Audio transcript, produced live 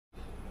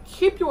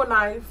keep you a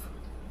knife,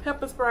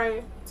 pepper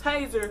spray,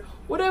 taser,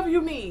 whatever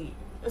you need,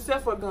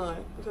 except for a gun,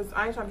 because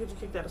I ain't trying to get you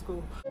kicked out of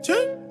school.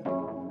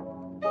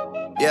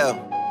 Yeah.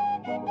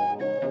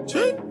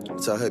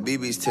 It's a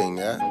BB's thing,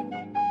 yeah.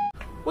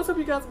 What's up,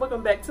 you guys?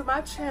 Welcome back to my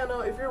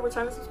channel. If you're a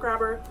returning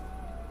subscriber,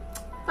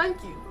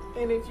 thank you.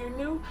 And if you're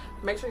new,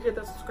 make sure you hit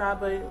the subscribe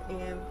button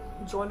and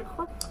join the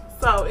crew.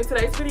 So in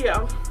today's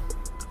video,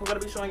 I'm gonna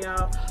be showing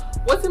y'all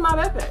what's in my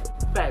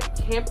backpack. Baby,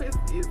 campus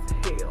is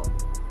hell.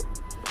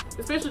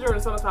 Especially during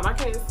the summertime. I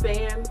can't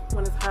stand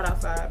when it's hot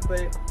outside,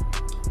 but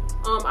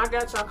I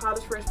got y'all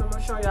college freshmen. I'm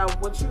gonna show y'all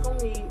what you're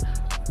gonna need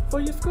for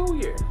your school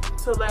year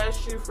to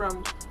last you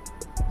from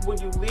when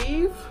you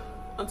leave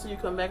until you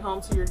come back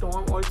home to your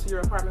dorm or to your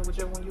apartment,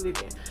 whichever one you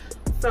live in.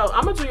 So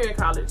I'm a junior in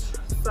college,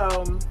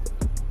 so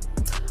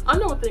I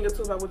know a thing or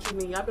two about what you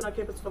need. I've been on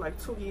campus for like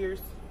 2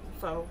 years,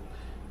 so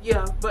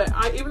yeah. But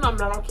even though I'm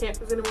not on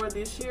campus anymore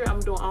this year,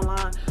 I'm doing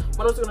online. But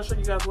I'm also gonna show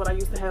you guys what I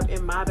used to have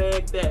in my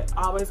bag that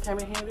always came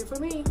in handy for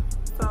me.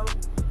 So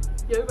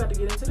yeah, we're about to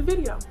get into the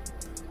video.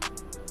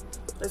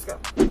 Let's go.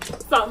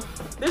 So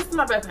this is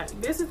my backpack.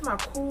 This is my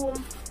cool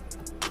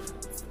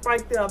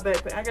spiked out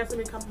backpack. I got so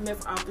many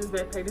compliments off this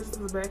backpack. This is a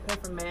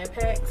backpack from Mad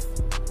Packs.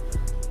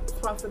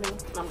 Sponsor me.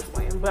 I'm just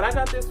playing. But I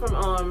got this from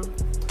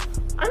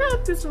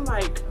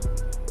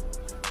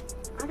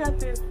I got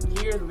this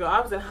years ago. I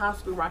was in high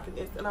school rocking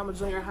this, and I'm a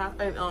junior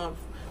in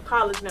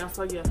college now.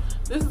 So yeah,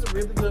 this is a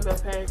really good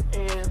backpack,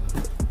 and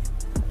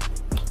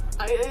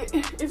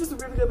it's just a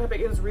really good backpack.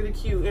 It's really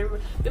cute.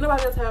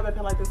 Nobody else have a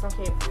backpack like this on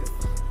campus.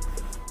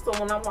 So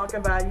when I'm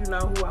walking by, you know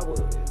who I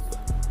was.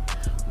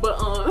 But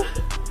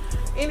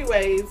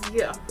anyways,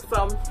 yeah.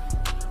 So I'm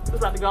just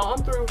about to go on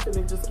through and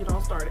then just get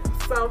on started.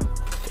 So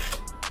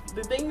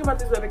the thing about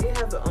this backpack, it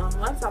has a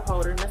laptop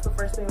holder, and that's the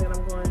first thing that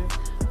I'm going to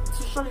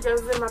show you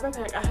guys in my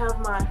backpack. I have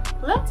my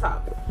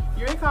laptop.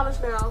 You're in college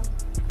now,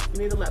 you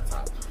need a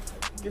laptop.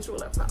 Get you a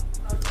laptop.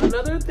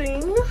 Another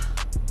thing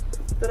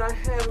that I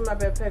have in my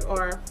backpack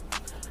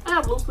I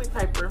have loose leaf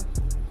paper,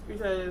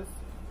 because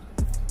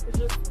it's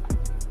just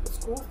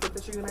school stuff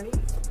that you're gonna need.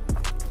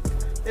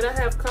 Then I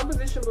have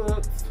composition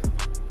books.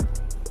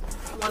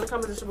 One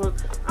composition book.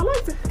 I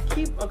like to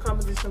keep a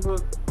composition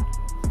book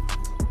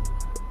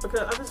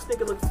because I just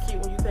think it looks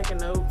cute when you're taking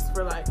notes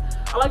for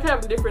I like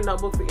having different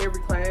notebooks for every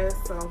class,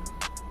 so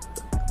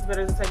it's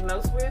better to take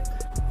notes with.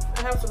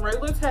 I have some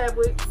regular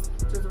tablets,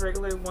 just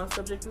regular one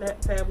subject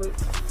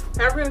tablets.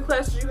 However many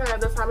classes you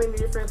have, that's how many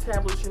different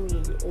tablets you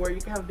need. Or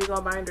you can have a big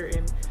old binder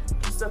and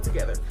put stuff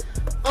together.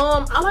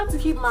 I like to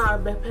keep my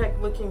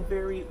backpack looking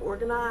very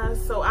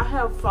organized, so I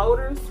have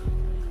folders,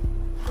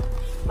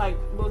 like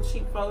little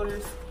cheap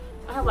folders.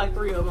 I have like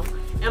 3 of them,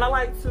 and I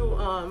like to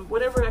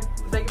whenever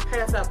they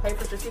pass out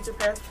papers, the teacher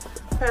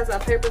pass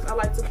out papers, I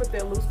like to put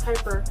that loose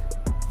paper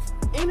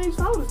in these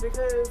folders,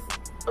 because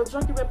a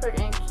junky backpack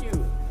ain't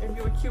cute. If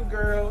you're a cute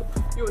girl,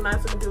 you're a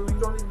nice looking dude, you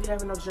don't need to be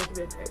having no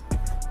junky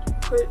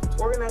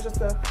backpack. Organize your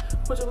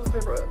stuff, put your loose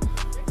paper up.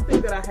 Next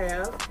thing that I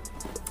have,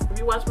 if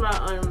you watch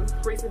my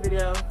recent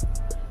video,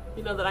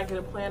 you know that I get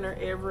a planner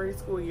every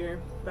school year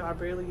that I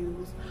barely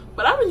use,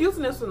 but I've been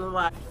using this one a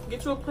lot.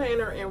 Get you a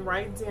planner and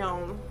write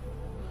down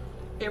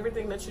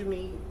everything that you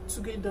need to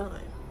get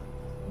done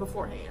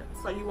beforehand,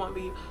 so you won't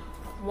be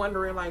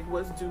wondering like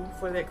what's due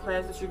for that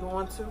class that you're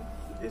going to.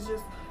 It's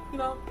just, you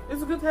know,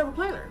 it's good to have a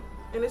planner,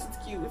 and this is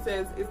cute. It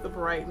says it's the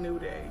bright new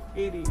day.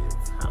 It is.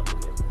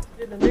 Hallelujah.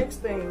 Then the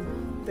next thing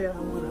that I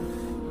want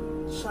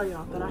to show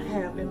y'all that I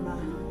have in my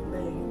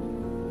bag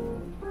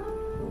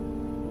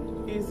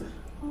is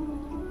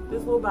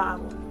this little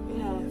Bible. It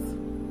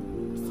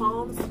has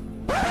Psalms,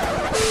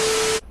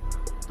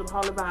 the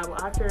Holy Bible.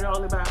 I carry the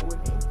Holy Bible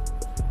with me.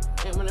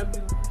 And whenever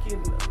you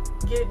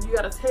you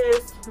got a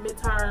test,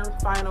 midterm,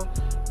 final,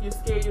 you're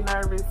scared, you're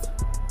nervous.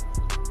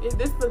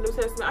 This is the New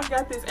Testament. I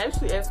got this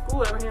actually at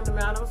school. I handed them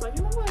out. I was like,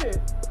 you know what?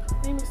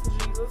 Need me some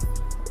Jesus.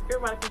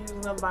 Everybody can use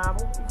another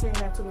Bible. You can't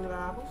have too many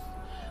Bibles.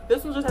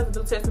 This one just has a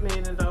New Testament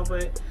in it though,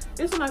 but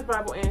it's a nice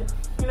Bible, and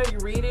you know, you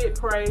read it,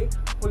 pray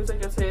when you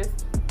take your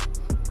test.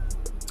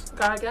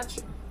 God got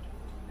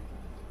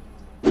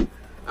you.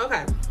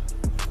 Okay.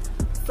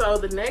 So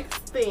the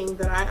next thing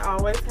that I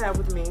always have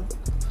with me,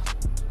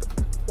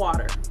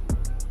 water.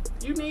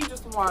 You need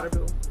just some water,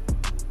 boo.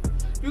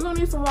 You're gonna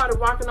need some water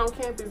walking on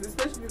campus,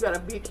 especially if you got a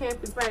big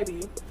campus,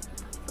 baby.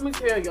 Let me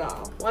tell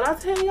y'all. When I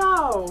tell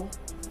y'all,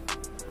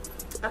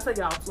 I say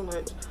y'all too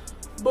much,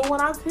 but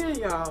when I tell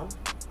y'all,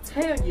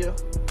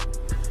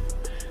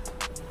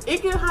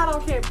 it get hot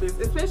on campus,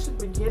 especially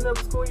beginning of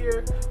the school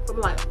year. I'm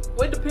like,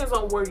 well, it depends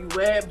on where you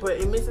at, but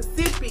in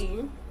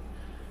Mississippi,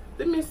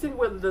 the Mississippi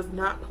weather does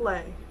not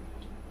play.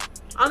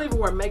 I don't even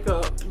wear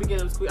makeup at the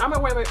beginning of the school. I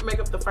might wear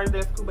makeup the first day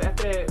of school, but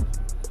after that,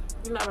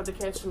 you're not about to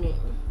catch me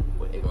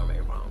with ignorant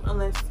makeup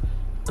on,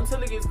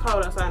 until it gets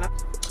cold outside,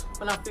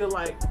 when I feel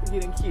like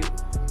getting cute.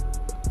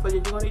 So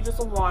you're gonna need just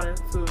some water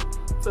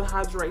to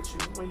hydrate you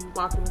when you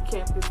walk in the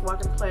campus,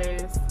 walk in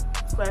class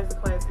to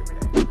class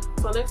every day.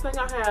 So next thing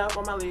I have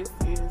on my list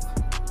is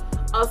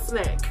a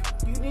snack.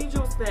 You need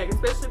your snack,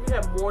 especially if you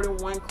have more than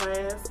one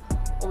class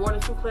or more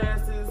than 2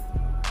 classes.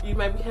 you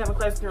might be having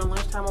class during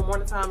lunchtime or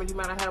morning time, and you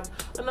might not have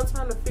enough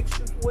time to fix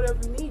you whatever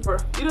you need. Or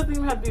it doesn't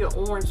even have to be an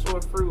orange or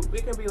a fruit.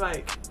 It can be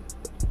like,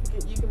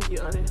 you can be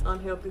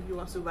unhealthy if you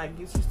want to, like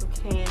get you some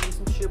candy,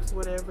 some chips,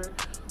 whatever.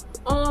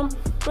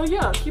 But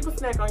yeah, keep a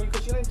snack on you,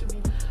 because you need to be.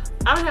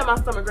 I done had my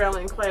stomach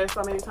growling in class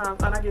so many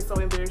times, and I get so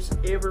embarrassed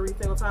every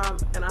single time,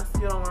 and I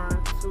still don't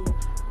learn to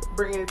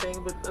bring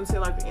anything, but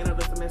until like the end of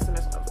the semester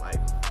and stuff. Like,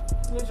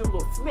 you need your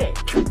little snack.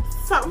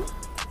 So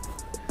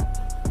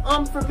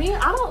for me,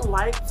 I don't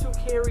like to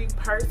carry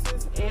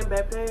purses and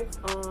backpacks.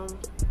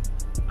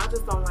 I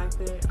just don't like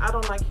that. I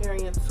don't like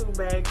carrying 2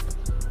 bags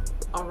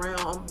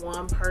around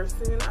one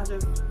person. I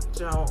just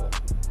don't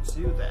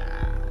do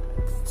that.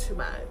 Too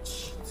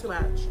much.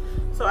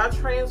 So I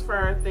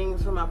transfer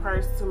things from my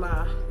purse to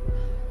my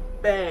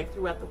bag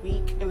throughout the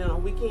week, and then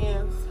on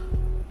weekends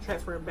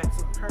transfer it back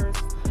to the purse.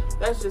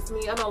 That's just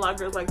me. I know a lot of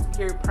girls like to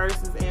carry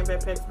purses and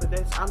backpacks, but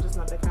I'm just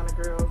not that kind of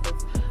girl,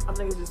 because I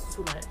think it's just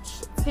too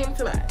much. Too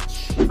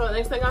much. So the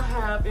next thing I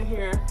have in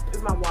here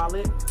is my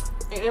wallet,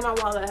 and in my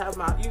wallet I have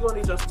you're gonna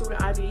need your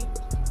student ID.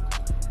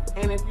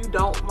 And if you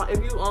gonna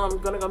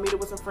go meet up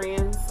with some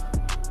friends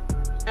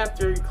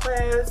after your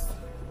class,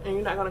 and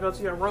you're not gonna go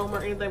to your room or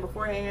anything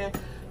beforehand,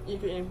 you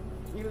can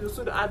use your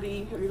student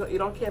ID if you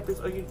eat on campus,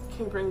 or you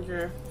can bring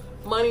your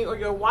money or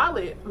your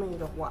wallet.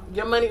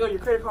 Your money or your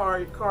credit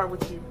card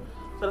with you.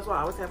 So that's why I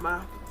always have my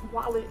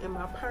wallet in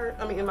my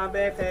in my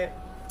backpack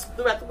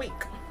throughout the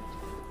week.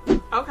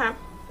 Okay.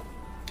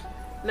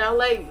 Now,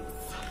 ladies,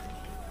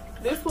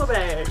 this little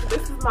bag.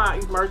 This is my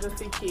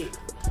emergency kit.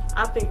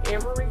 I think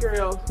every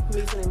girl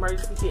needs an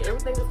emergency kit.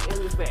 Everything is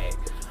in this bag.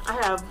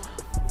 I'm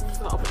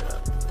just gonna open it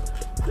up.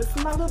 This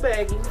is my little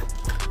baggie.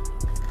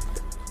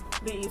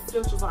 The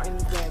essentials are in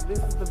this bag. This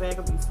is the bag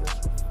of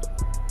essentials.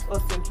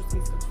 Essentials,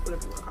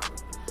 whatever you want to call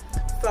it.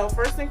 So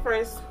first thing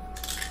first,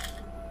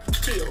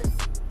 pills.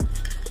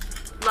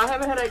 Now,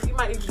 having a headache, you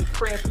might even be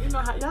cramping.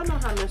 Y'all know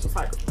how menstrual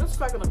cycle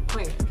is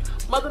playing.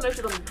 Mother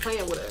Nature doesn't be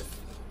playing with us.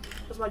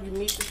 That's why you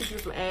need to keep you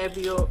some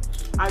Advil,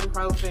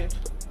 ibuprofen,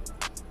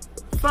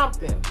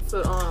 something to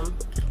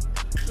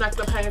knock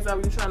the pains out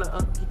when you're trying to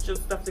get your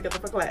stuff together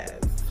for class.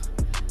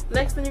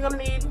 Next thing you're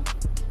gonna need,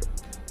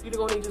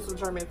 just some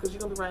German, because you're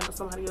gonna be writing to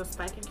somebody else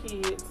spanking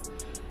kids.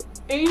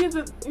 And you need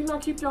to,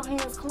 keep your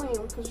hands clean,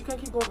 because you can't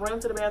keep going running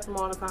to the bathroom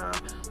all the time.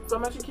 So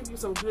I'm actually keep you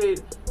some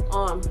good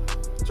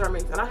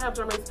Germans. And I have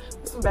Germans,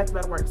 some Bath &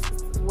 Body Works.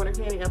 Winter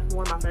candy,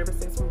 one of my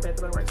favorite scents from Bath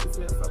 & Body Works. It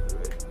smells so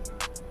good.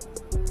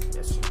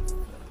 That's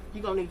true.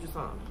 You're gonna need you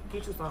some.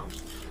 Get you some.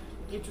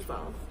 Because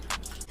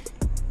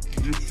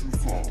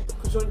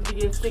you don't need to be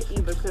getting sick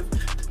either, because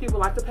people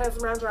like to pass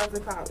around germs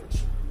in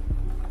college.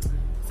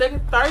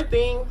 Third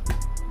thing, you're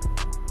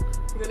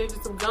gonna need you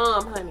some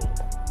gum, honey.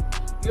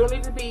 You don't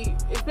need to be,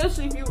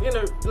 especially if you're in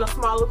a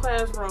smaller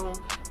classroom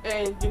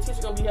and your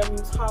teacher gonna be having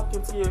you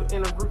talking to you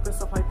in a group and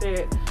stuff like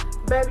that.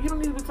 Baby, you don't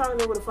need to be talking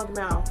there with a funky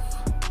mouth.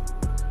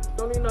 You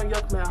don't need no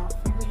yuck mouth.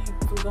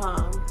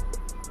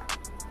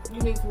 You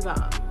need some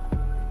gum.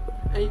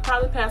 And you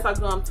probably pass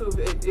out gum too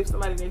if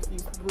somebody needs to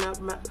use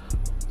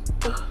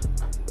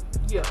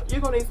yeah,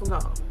 you're gonna need some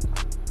gum.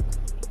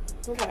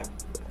 Okay.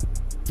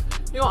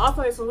 You're gonna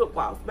also need some lip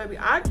gloss. Baby,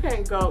 I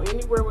can't go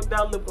anywhere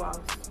without lip gloss.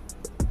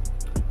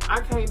 I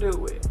can't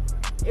do it.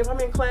 If I'm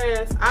in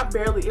class, if I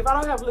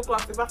don't have lip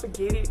gloss, if I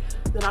forget it,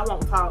 then I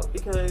won't talk,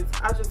 because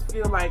I just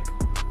feel like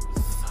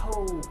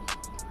so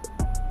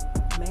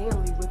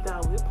manly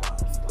without lip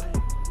gloss. Like,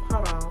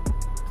 hold on.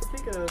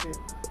 Speaking of it,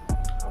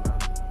 hold on.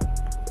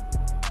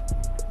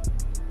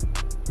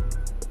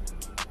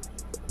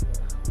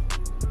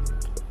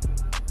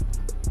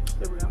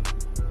 There we go.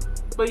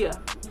 But yeah,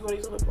 you're gonna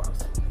need some lip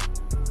gloss.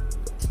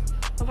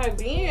 Okay,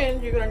 then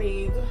you're gonna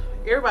need,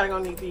 everybody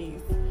gonna need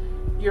these.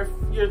 Your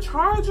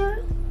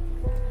charger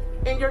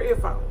and your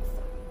earphones.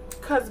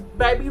 Cause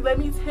baby, let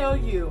me tell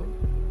you,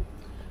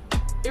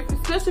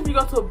 especially if you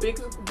go to a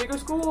bigger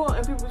school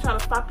and people trying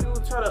to stop you,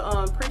 try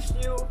to preach to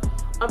you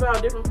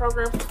about different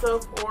programs and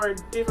stuff, or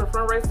different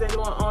fundraisers they're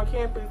doing on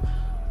campus.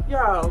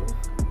 Yo,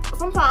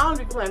 sometimes I don't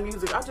be playing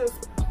music. I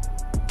just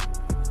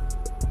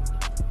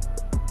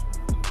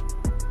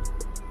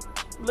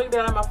look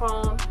down at my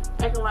phone,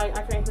 acting like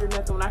I can't hear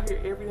nothing when I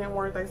hear every damn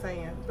word they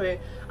saying.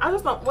 But I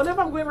just don't, whenever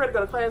I'm getting ready to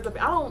go to class,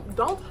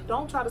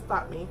 don't try to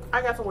stop me.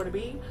 I got somewhere to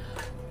be,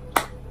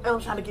 and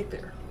I'm trying to get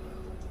there.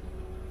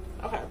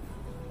 Okay.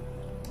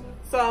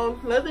 So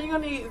another thing you're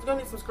gonna need is some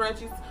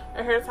scrunchies,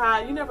 a hair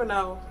tie. You never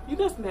know. You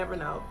just never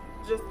know.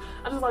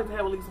 I just like to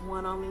have at least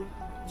one on me,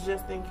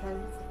 just in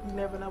case. You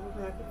never know what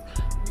happens.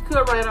 You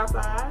could run it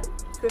outside.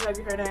 You could have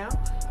your hair down,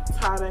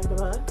 tie back the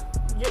bun.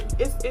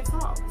 It's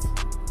soft.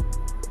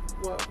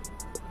 Well,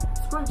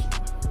 scrunchy.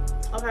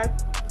 Okay.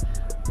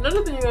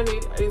 Another thing you're gonna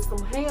need is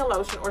some hand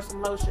lotion or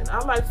some lotion.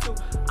 I like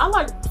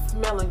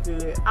smelling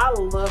good. I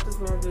love to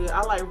smell good.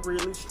 I like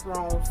really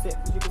strong scents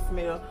that you can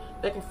smell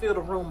that can fill the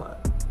room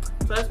up.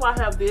 So that's why I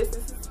have this.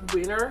 This is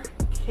Winter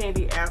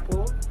Candy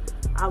Apple.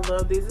 I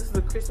love this. This is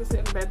a Christmas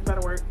scent from Bath &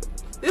 Body Works.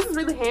 This is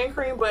really hand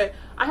cream, but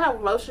I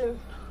have lotion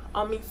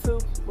on me too,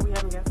 but we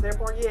haven't got to that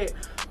part yet.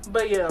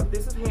 But yeah,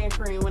 this is hand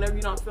cream. Whenever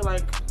you don't feel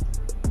like,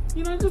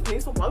 you know, you just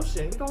need some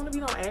lotion. You don't want to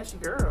be no ashy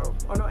girl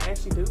or no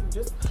ashy dude.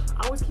 Just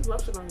always keep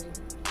lotion on you.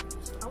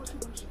 Always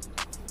keep lotion.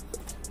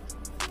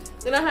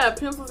 Then I have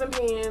pencils and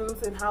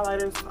pens and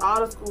highlighters,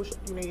 all the school shit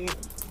you need.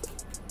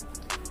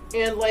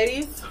 And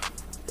ladies,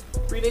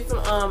 we need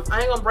some,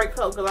 I ain't gonna break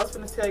code because I was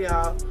finna tell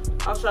y'all,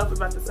 I was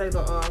about to say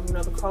the, you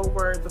know, the code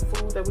word, the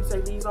food that we say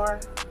these are.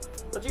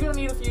 But you're gonna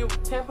need a few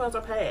tampons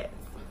or pads.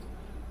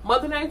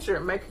 Mother Nature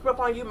may creep up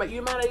on you,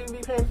 you might not even be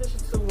paying attention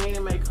to when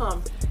it may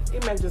come.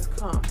 It may just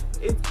come.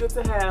 It's good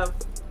to have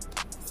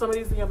some of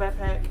these in your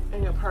backpack,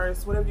 in your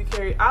purse, whatever you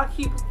carry. I'll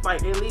keep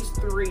like at least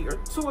 2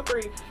 or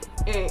 3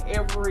 in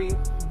every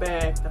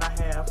bag that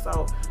I have.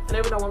 So I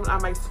never know when I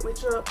might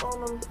switch up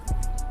on them.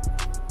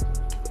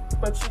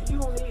 But you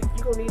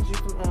gonna need you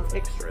some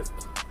extras,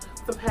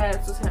 some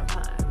pads, some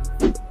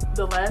tampons.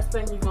 The last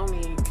thing you're gonna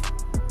need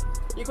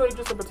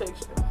just some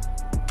protection.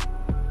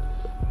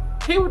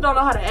 People don't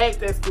know how to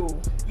act at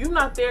school. You're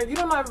not there. You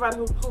don't know everybody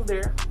who's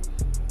there.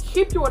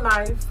 Keep you a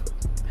knife,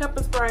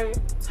 pepper spray,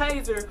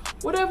 taser,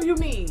 whatever you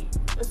need,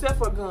 except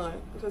for a gun,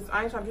 because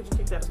I ain't trying to get you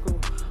kicked out of school.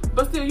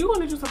 But still, you're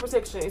gonna need you some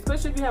protection,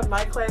 especially if you have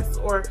night class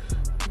or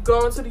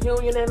going to the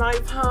union at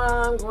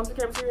nighttime, going to the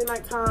cafeteria at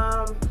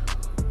nighttime.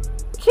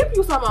 Keep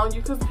you something on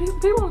you, because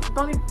people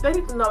they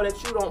need to know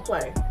that you don't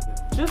play.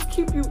 Just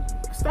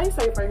stay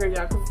safe right here,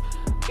 y'all, because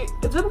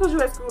just because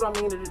you're at school don't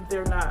mean that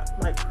they're not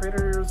like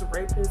predators,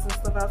 rapists and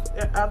stuff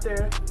out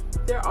there.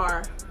 There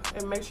are,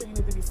 and make sure you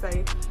need to be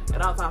safe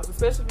at all times,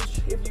 especially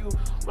if you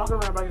walk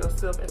around by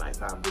yourself at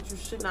nighttime, which you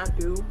should not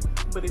do.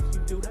 But if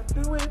you do have to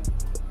do it,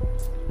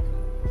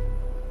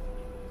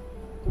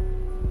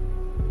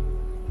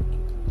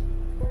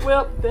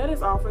 well, that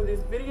is all for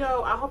this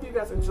video. I hope you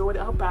guys enjoyed it.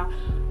 I hope I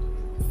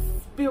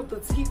spilled the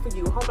tea for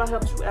you. I hope I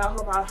helped you out. I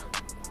hope I,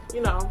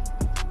 you know,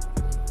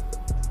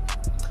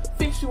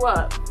 fix you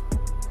up.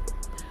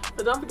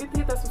 But don't forget to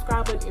hit that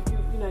subscribe button if you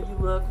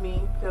love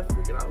me, because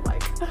you know,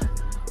 like,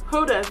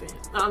 who doesn't?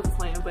 No, I'm just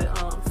playing,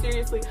 but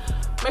seriously,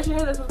 make sure you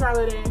hit that subscribe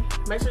button,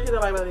 make sure you hit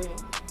that like button,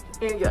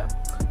 and yeah,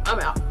 I'm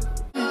out.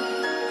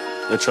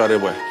 Let's try that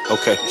way.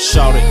 Okay.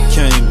 Shawty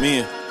came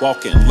in,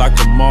 walking like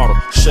a model,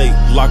 shaped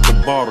like a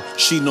bottle.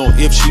 She know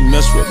if she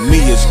mess with me,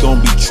 it's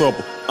gonna be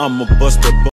trouble. I'ma bust that